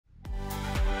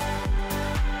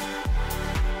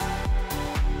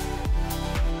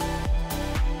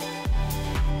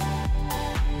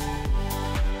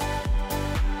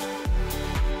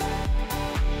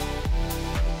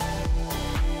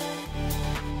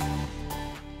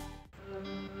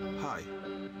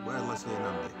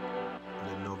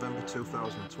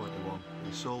2021,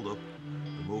 we sold up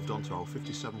and moved on to our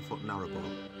 57-foot narrowboat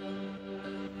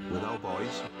with our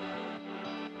boys,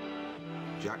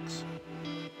 Jax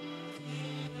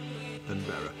and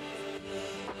Bera.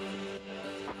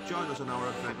 Join us on our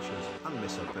adventures and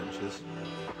misadventures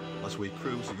as we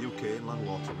cruise the UK inland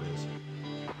waterways.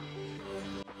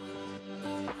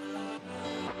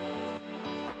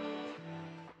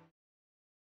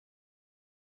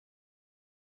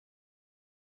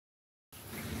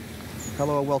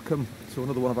 Hello and welcome to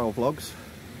another one of our vlogs.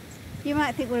 You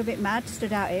might think we're a bit mad,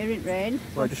 stood out here in rain.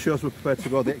 Well, it just shows we're prepared to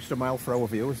go the extra mile for our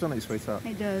viewers, doesn't it, sweetheart?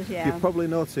 It does, yeah. You've probably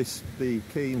noticed, the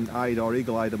keen-eyed or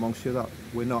eagle-eyed amongst you, that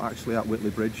we're not actually at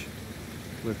Whitley Bridge.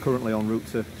 We're currently en route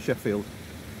to Sheffield,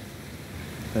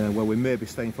 where we may be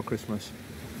staying for Christmas.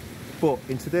 But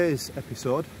in today's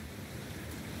episode,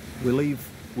 we leave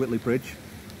Whitley Bridge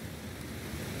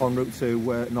en route to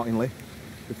Nottingley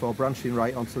before branching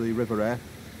right onto the River Aire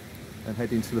and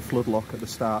heading to the floodlock at the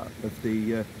start of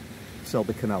the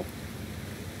Selby canal.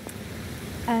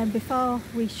 Before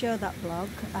we show that vlog,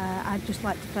 I'd just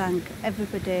like to thank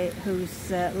everybody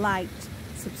who's liked,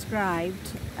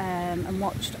 subscribed and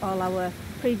watched all our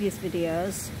previous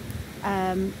videos.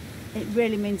 It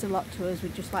really means a lot to us.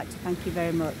 We'd just like to thank you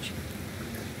very much.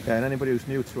 Yeah, and anybody who's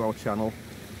new to our channel,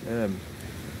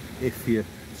 if you're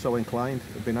so inclined,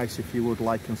 it'd be nice if you would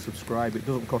like and subscribe. It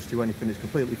doesn't cost you anything, it's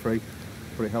completely free,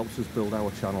 but it helps us build our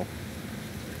channel.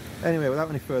 Anyway, without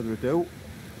any further ado,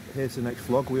 here's the next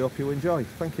vlog. We hope you enjoy.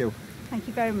 Thank you. Thank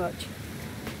you very much.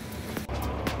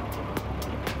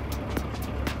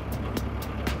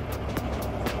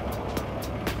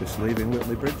 Just leaving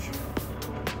Whitley Bridge.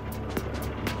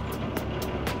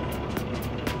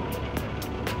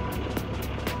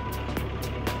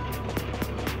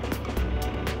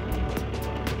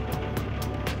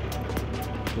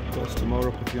 Of course, tomorrow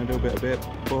up if you're going to do a bit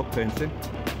of boat painting.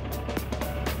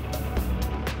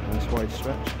 Nice wide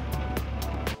stretch.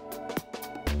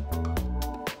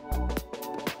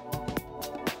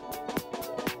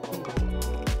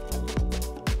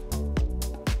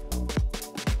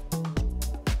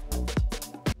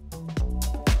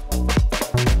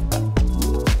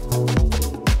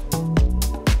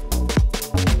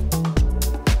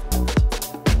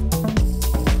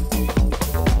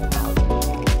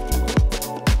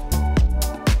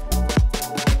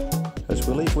 As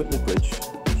we leave Whitley Bridge,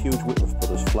 the huge Whitworth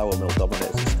Brothers flour mill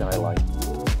dominates the skyline.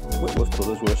 Whitworth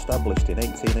Brothers were established in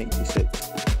 1886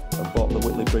 and bought the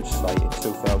Whitley Bridge site in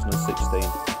 2016,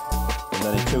 and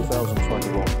then in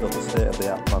 2021 built the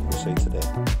state-of-the-art plant we see today.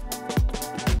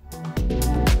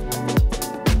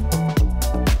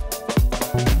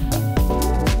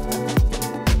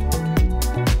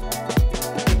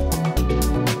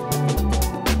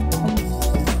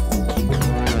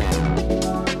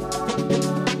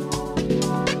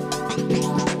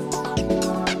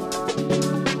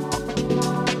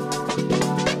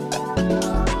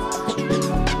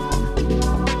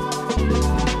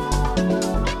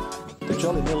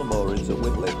 At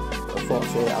Whitley are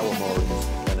 48-hour moorings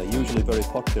and are usually very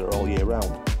popular all year round,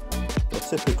 but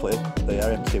typically they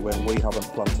are empty when we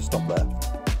haven't planned to stop there.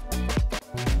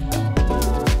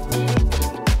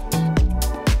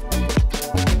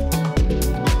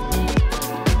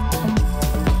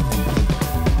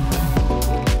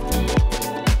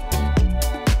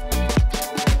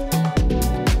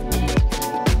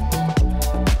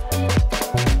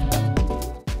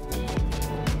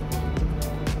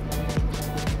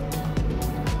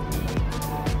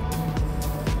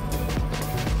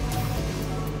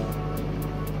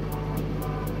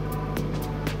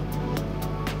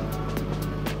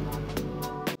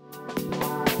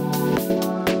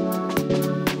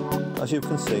 As you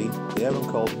can see, the Aire and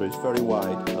Calder is very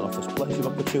wide and offers plenty of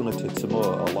opportunity to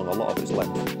moor along a lot of its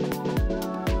length.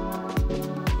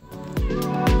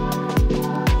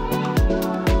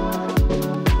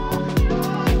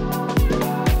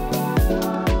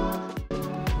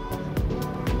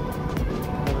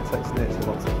 Never takes nature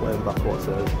long to claim back what's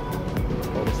hers.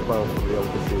 All the spoils from the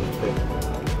old disused pit.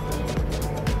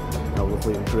 How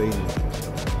lovely and green,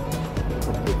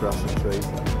 with grass and trees.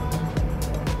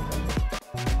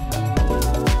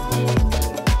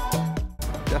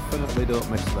 Definitely don't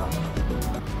miss that.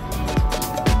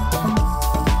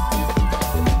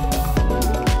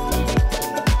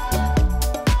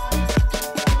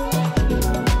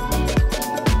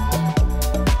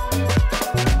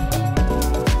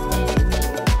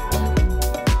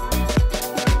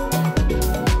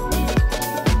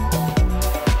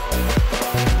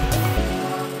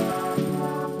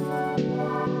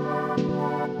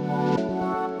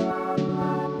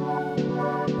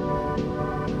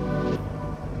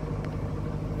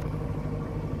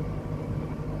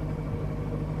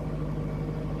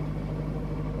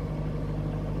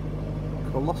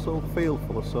 colossal field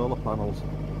full of solar panels.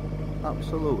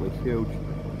 Absolutely huge.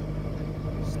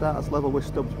 Starts level with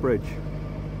Stubbs Bridge.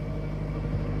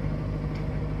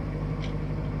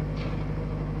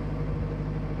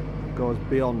 Goes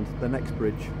beyond the next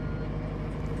bridge.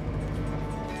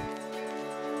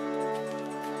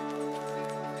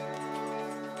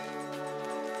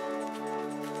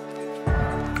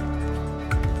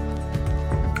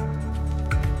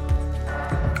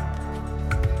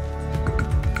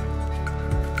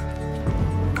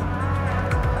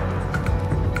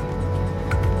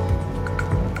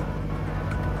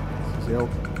 This is the old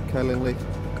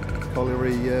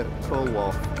Colliery coal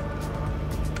wharf.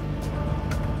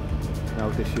 Now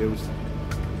disused.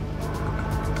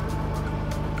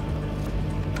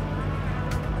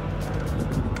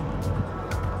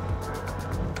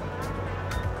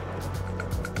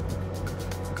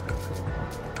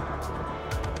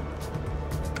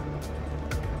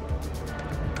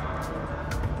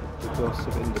 The ghosts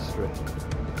of industry.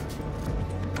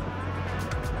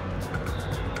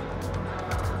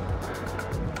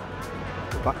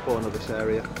 The backbone of this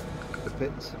area, the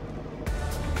pits,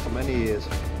 for many years.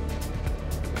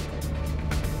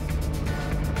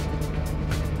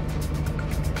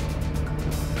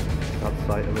 That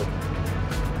site of a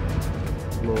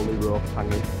lowly rope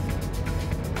hanging,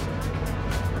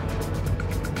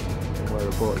 where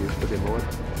a boat used to be moored.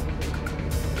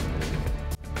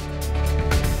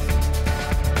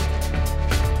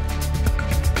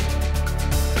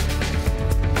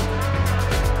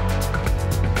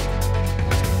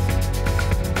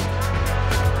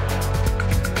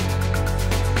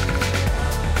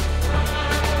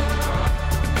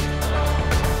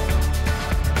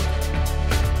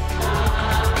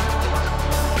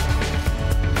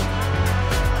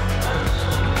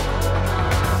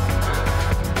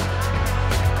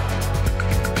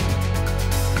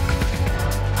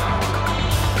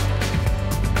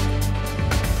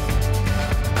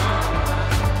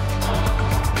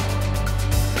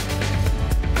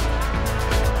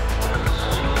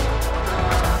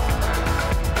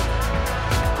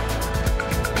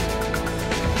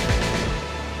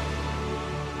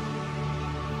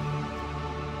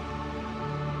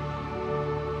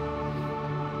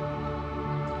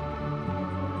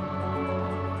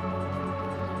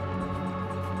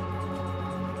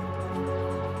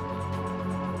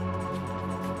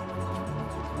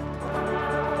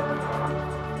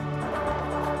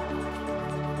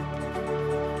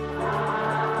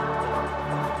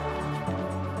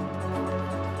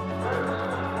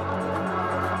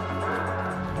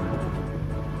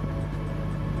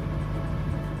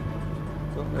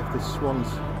 If this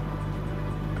swan's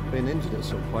been injured at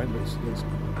some point, but it's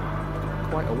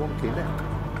quite a wonky neck.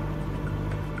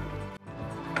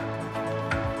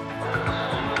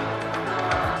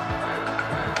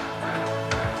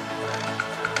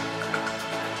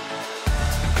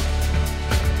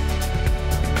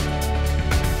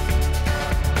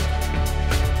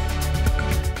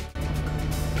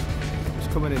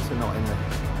 It's coming into knot in there.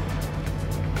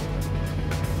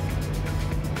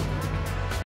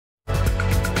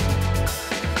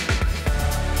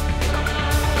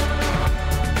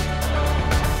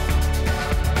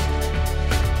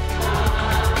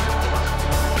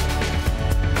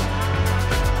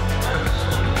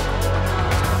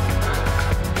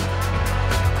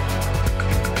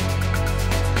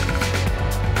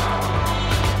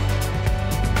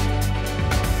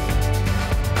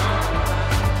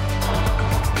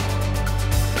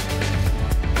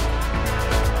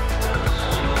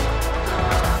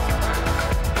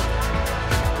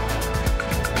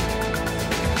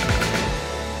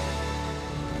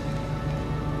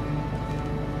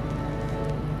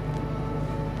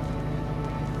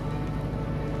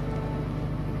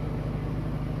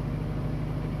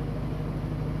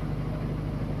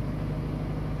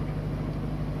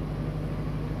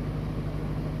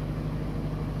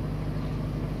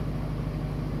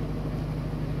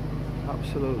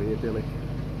 Absolutely idyllic.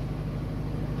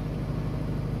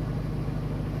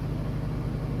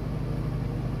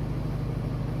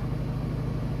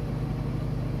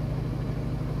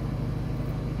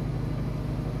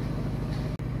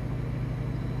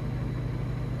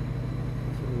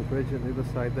 So the bridge on the other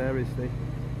side there is the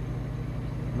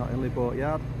Narrowboat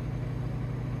boatyard.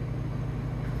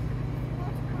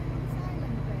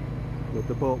 With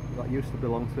the boat that used to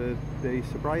belong to the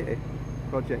sobriety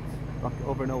project back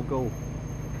over in Old Gull.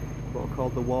 Boat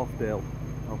called the Wharfdale.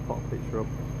 I'll put a picture up.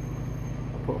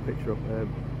 I'm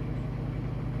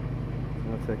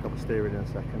going to take off the steering in a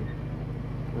second.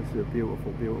 This is a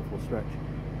beautiful, beautiful stretch.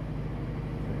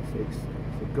 It's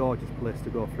a gorgeous place to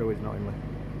go through, is Nottingham.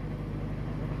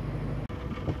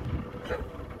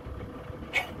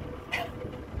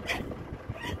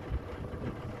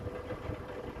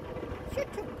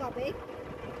 TikTok, Bobby.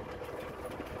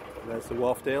 There's the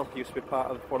Wharfdale, used to be part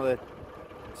of one of the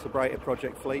sobriety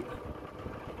project fleet.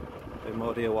 Been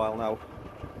moored here a while now.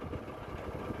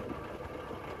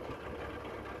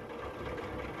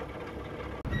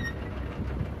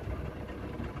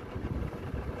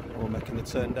 We're making the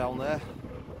turn down there.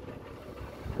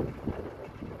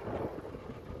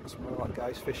 It's more like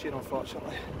guys fishing,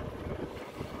 unfortunately.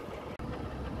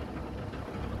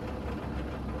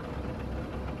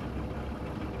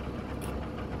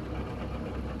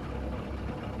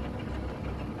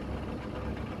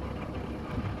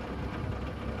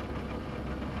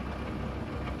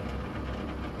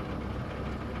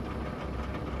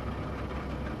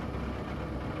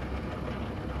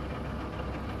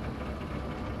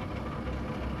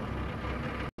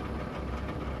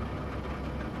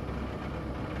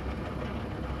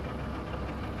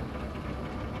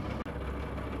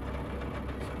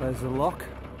 There's the lock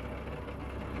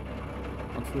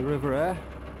onto the River Aire.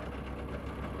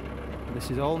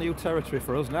 This is all new territory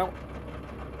for us now.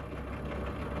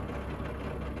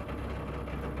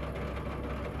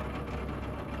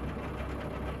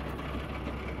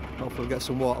 Hopefully we'll get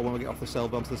some water when we get off the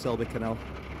Selby onto the Selby canal.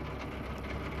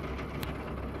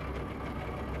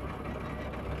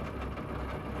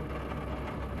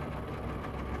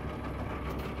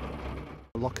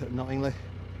 Lock at Nottingley.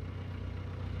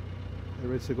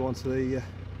 We're ready to go onto the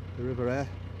River Aire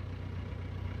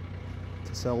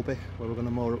to Selby, where we're going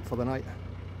to moor up for the night.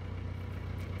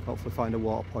 Hopefully find a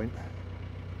water point.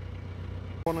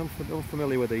 I'm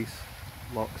unfamiliar with these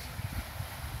locks.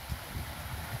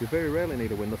 You very rarely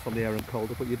need a windlass on the Aire and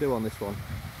Calder, but you do on this one.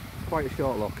 It's quite a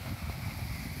short lock,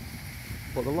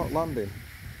 but the lock landing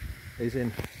is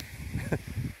in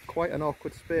quite an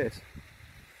awkward space.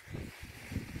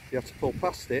 You have to pull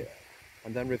past it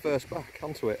and then reverse back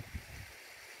onto it.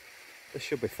 This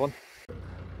should be fun.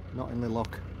 Nottingley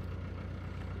Lock.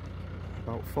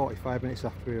 About 45 minutes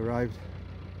after we arrived,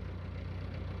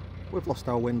 we've lost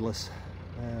our windlass,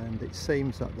 and it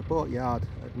seems that the boat yard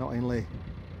at Nottingley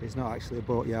is not actually a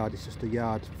boat yard, it's just a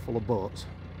yard full of boats.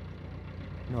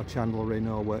 No chandlery,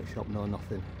 no workshop, no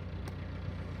nothing.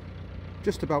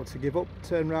 Just about to give up,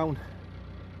 turn round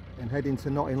and head into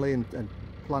Nottingley and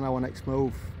plan our next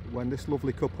move, when this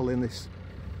lovely couple in this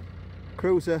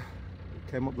cruiser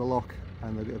came up the lock,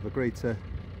 and they've agreed to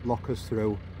lock us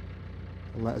through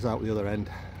and let us out the other end,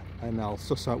 and I'll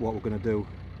suss out what we're going to do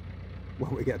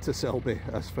when we get to Selby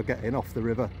as for getting off the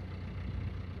river.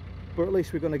 But at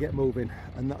least we're going to get moving,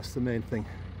 and that's the main thing.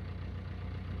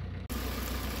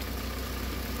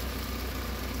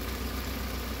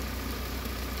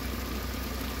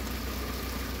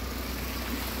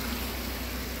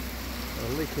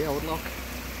 A leaky old lock.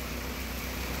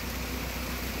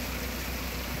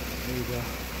 There you go.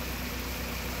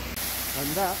 And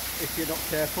that, if you're not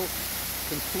careful,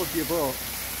 can flood your boat.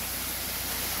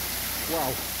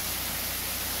 Wow.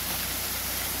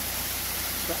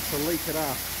 That's a leak and a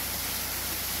half.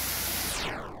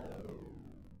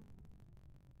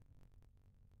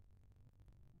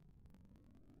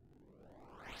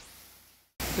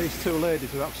 These two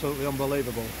ladies are absolutely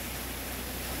unbelievable.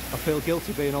 I feel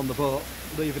guilty being on the boat,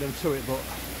 leaving them to it, but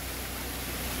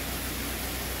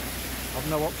I've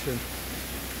no option.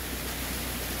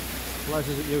 Les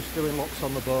isn't used to doing locks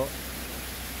on the boat,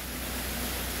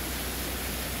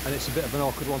 and it's a bit of an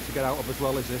awkward one to get out of as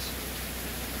well as this.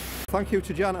 Thank you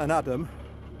to Janet and Adam,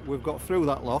 we've got through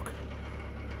that lock.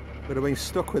 We'd have been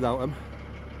stuck without them.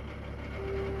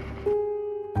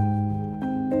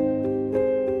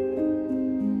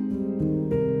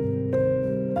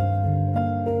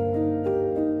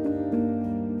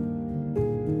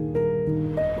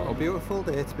 What a beautiful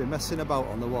day to be messing about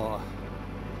on the water.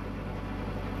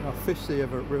 I've fished the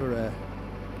River Aire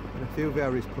in a few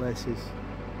various places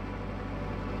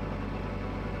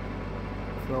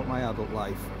throughout my adult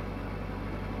life.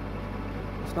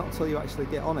 It's not until you actually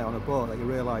get on it on a boat that you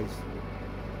realise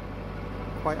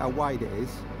quite how wide it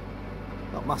is.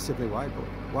 Not massively wide, but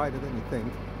wider than you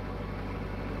think.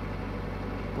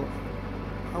 But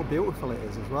how beautiful it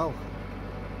is as well.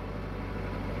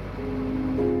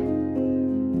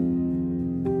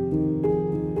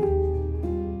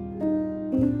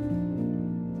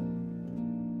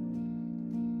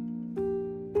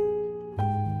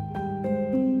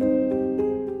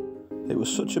 It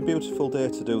was such a beautiful day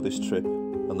to do this trip,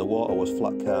 and the water was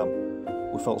flat calm.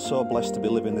 We felt so blessed to be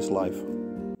living this life.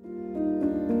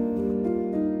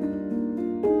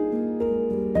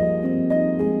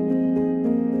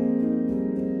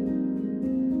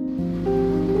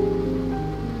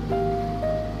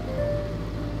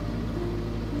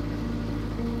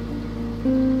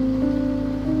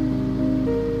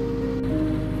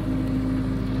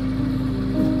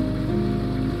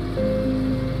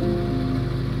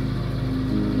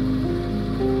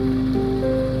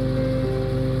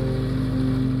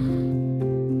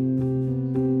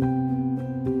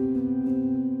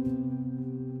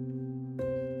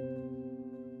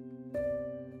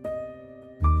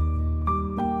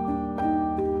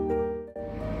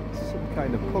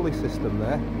 pulley system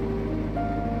there.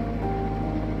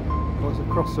 Goes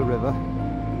across the river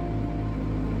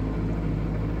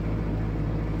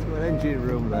to an engine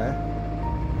room there.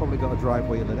 Probably got a drive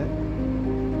wheel in it.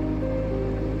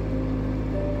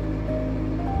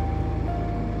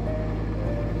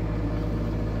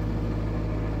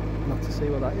 I'll have to see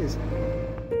what that is.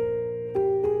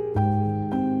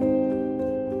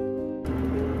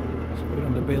 So we're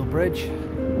under Whitley Bridge.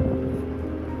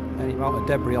 Any amount of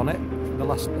debris on it from the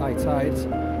last high tides,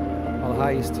 or the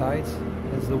highest tides.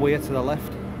 There's the weir to the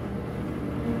left.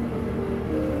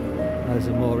 There's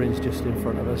the moorings just in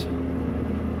front of us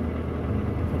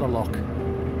for the lock.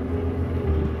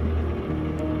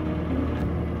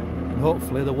 And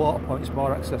hopefully the water point is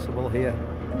more accessible here,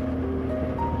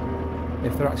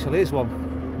 if there actually is one.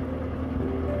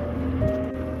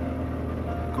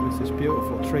 It's this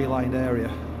beautiful tree-lined area.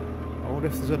 I wonder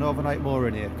if there's an overnight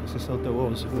mooring here, because this will do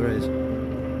us if there is.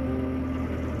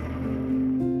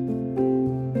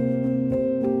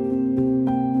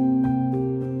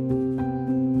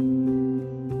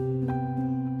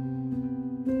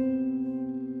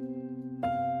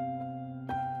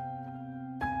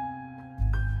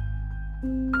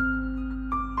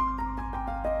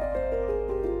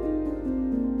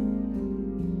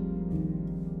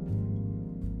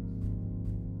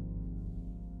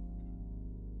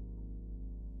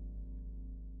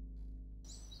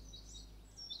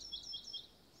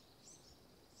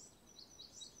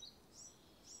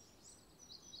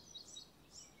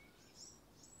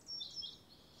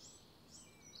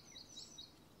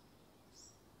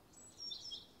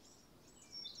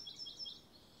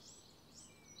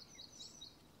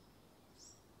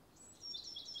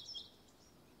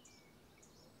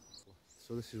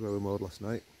 So this is where we moored last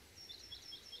night.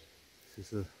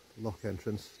 This is the lock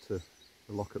entrance to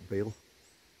the lock at Beal,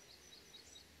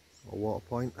 or water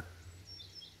point,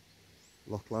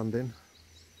 lock landing.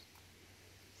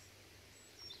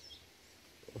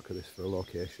 Look at this for a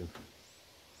location.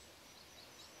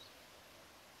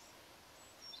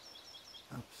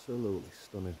 Absolutely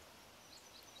stunning.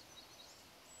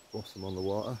 Blossom on the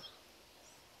water,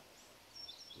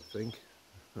 I think.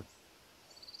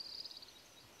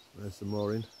 There's the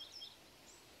mooring,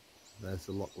 there's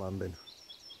the lock landing.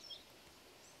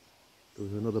 There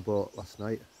was another boat last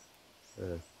night,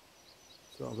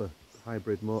 sort of a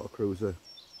hybrid motor cruiser,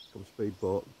 come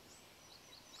speedboat,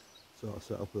 sort of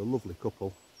set up with a lovely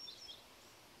couple,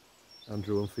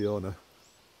 Andrew and Fiona,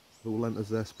 who lent us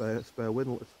their spare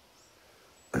windlass.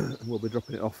 And we'll be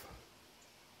dropping it off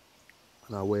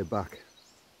on our way back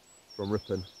from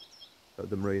Ripon at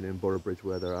the marina in Borough Bridge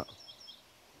where they're at.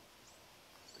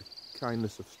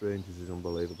 Kindness of strangers is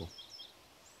unbelievable.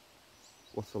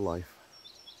 What a life.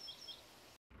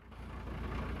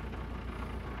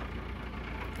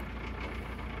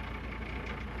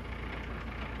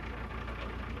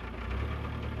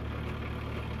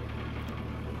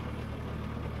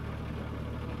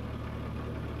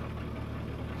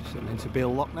 Sitting into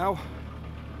Beal Lock now.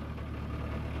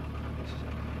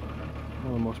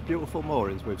 One of the most beautiful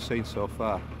moorings we've seen so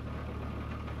far.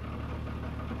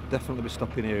 Definitely be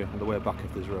stopping here on the way back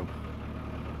if there's room.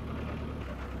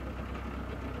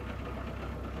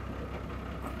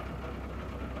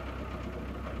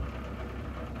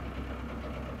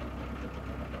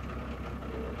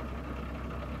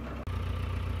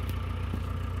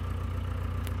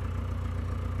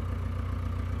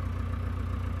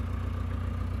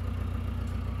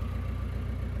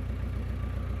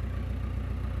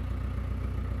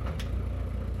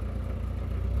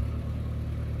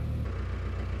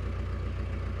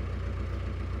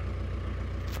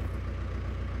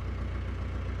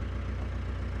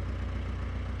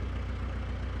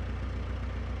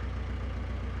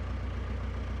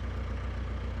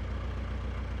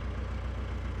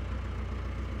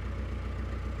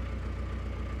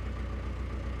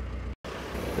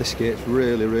 This gate's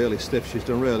really stiff. She's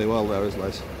done really well there, has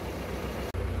Les.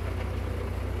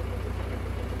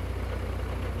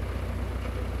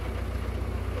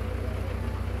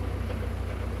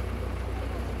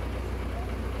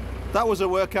 That was a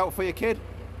workout for your kid.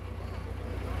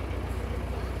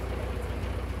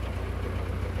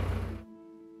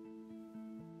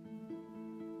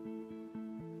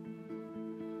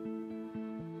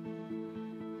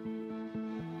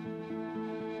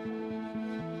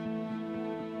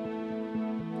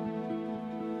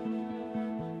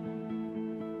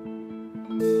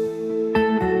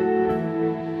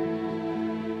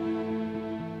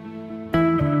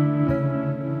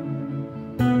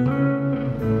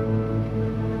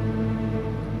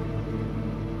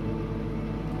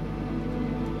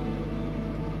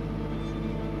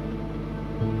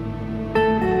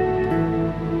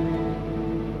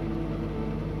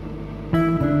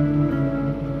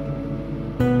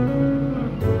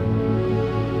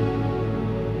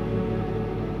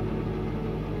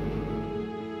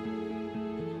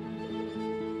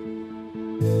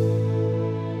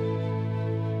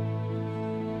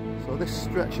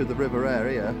 stretch of the River Aire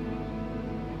here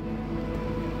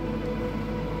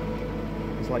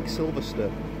is like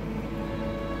Silverstone.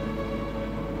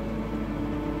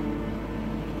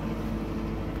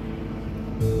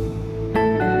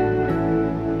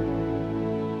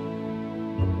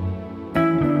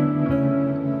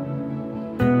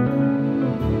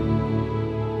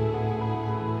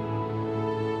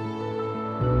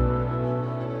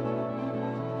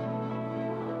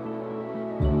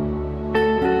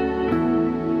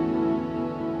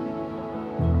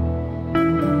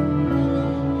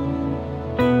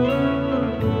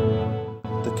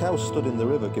 The cow stood in the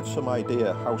river gives some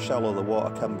idea how shallow the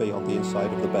water can be on the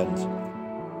inside of the bend.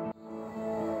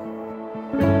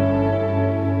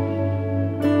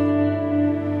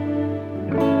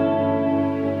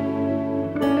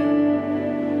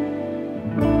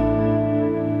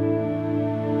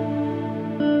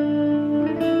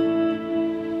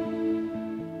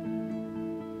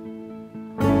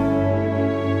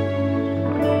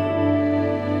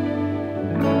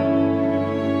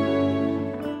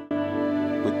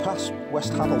 Past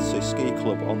West Haddlesey Ski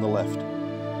Club on the left.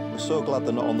 We're so glad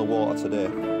they're not on the water today.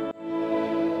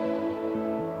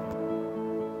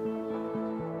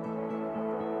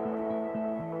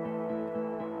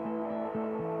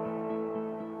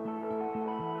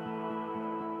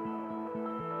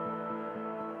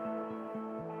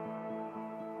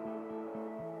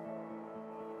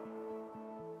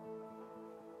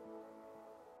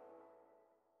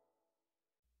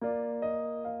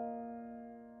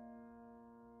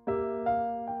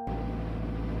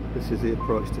 This is the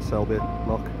approach to Selby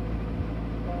Lock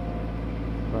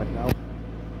right now.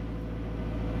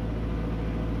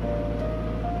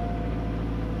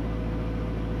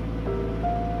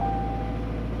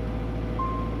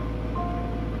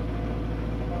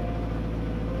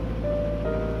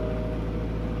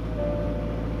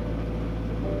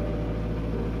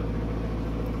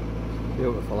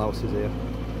 Beautiful houses here.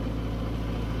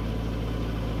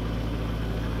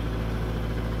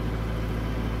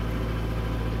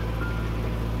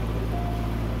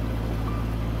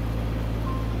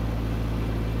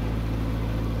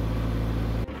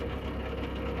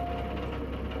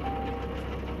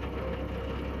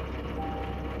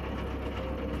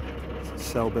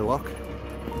 Selby Lock.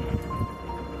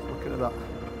 Looking at that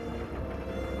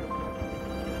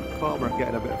cormorant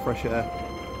getting a bit of fresh air.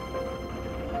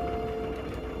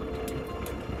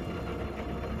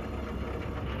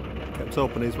 Kept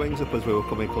opening his wings up as we were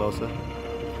coming closer.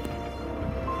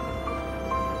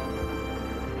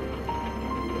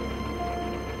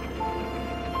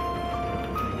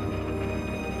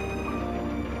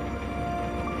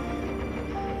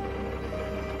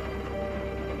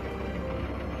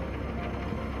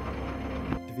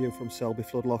 View from Selby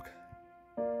Floodlock,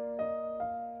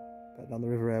 back down the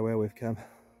River Aire where we've come,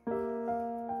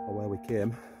 or where we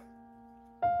came.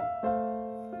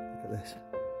 Look at this.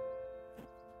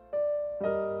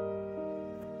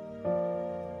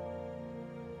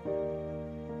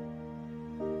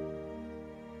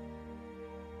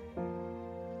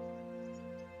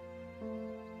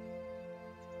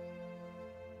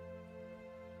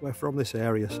 We're from this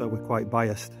area, so we're quite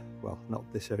biased. Well,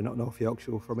 not this area, not North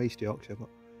Yorkshire, we're from East Yorkshire, but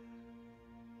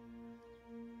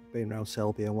been around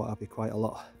Selby and what have you quite a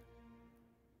lot.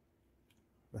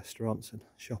 Restaurants and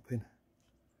shopping.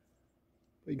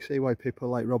 But you can see why people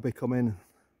like Robbie come in.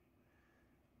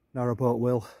 Narrowboat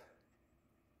Will.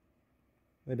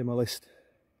 Made him a list.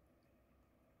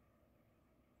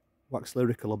 Wax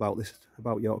lyrical about this,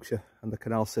 about Yorkshire and the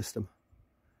canal system.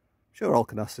 I'm sure all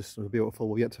canal systems are beautiful,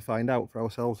 we're yet to find out for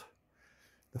ourselves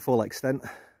the full extent.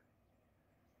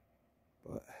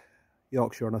 But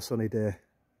Yorkshire on a sunny day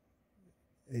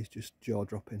is just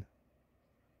jaw-dropping.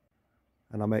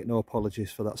 And I make no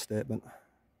apologies for that statement.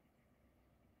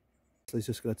 So he's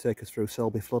just going to take us through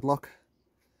Selby Floodlock.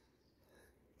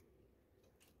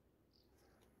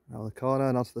 Now the corner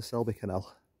and onto the Selby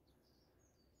Canal.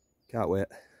 Can't wait.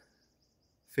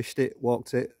 Fished it,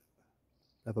 walked it,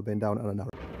 never been down it on a narrow.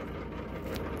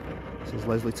 This is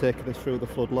Leslie taking us through the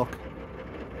Floodlock.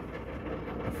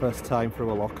 The first time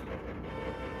through a lock.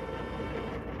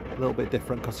 A little bit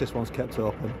different because this one's kept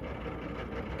open,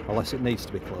 unless it needs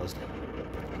to be closed.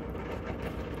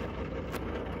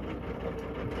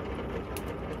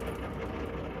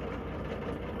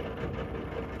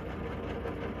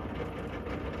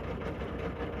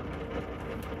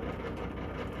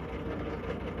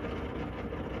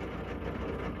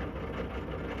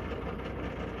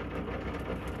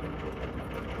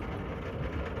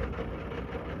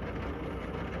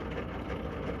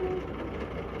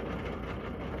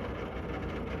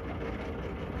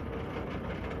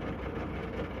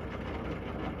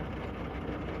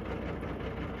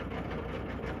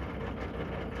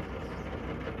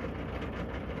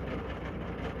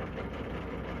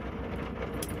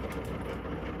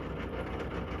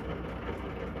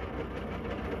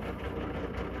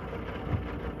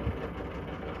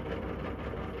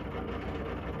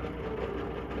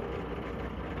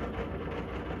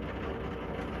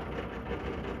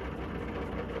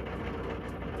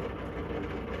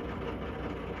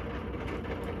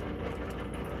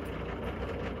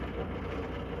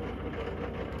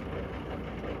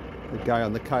 The guy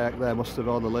on the kayak there must have,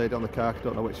 or the lady on the kayak, I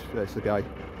don't know which, it's the guy,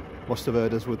 must have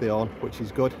heard us with the horn, which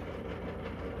is good.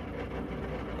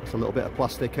 It's a little bit of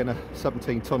plastic in a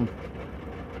 17-ton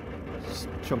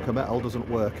chunk of metal doesn't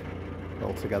work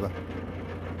altogether.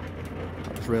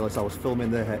 I just realised I was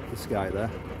filming this guy there.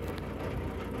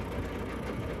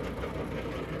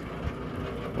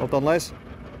 Well done, Les.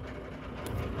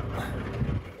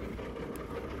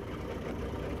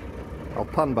 I'll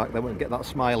pan back then and get that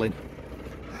smiling.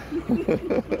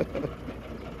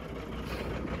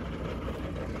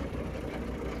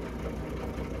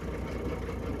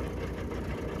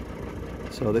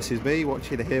 So this is me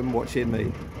watching him watching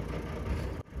me.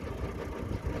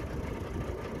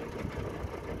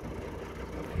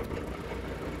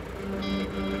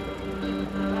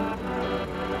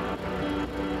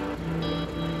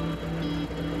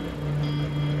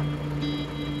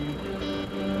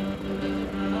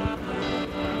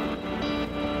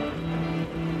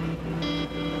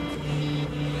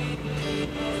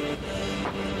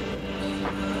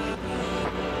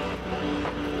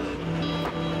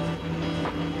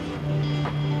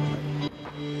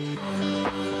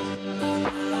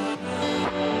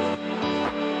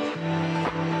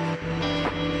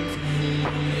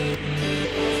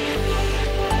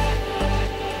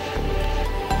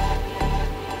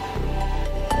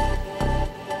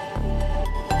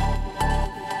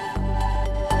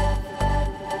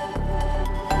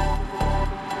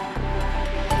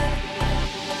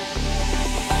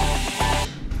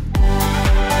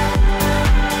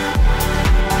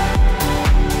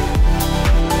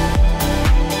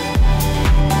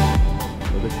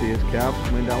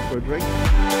 Coming down for a drink.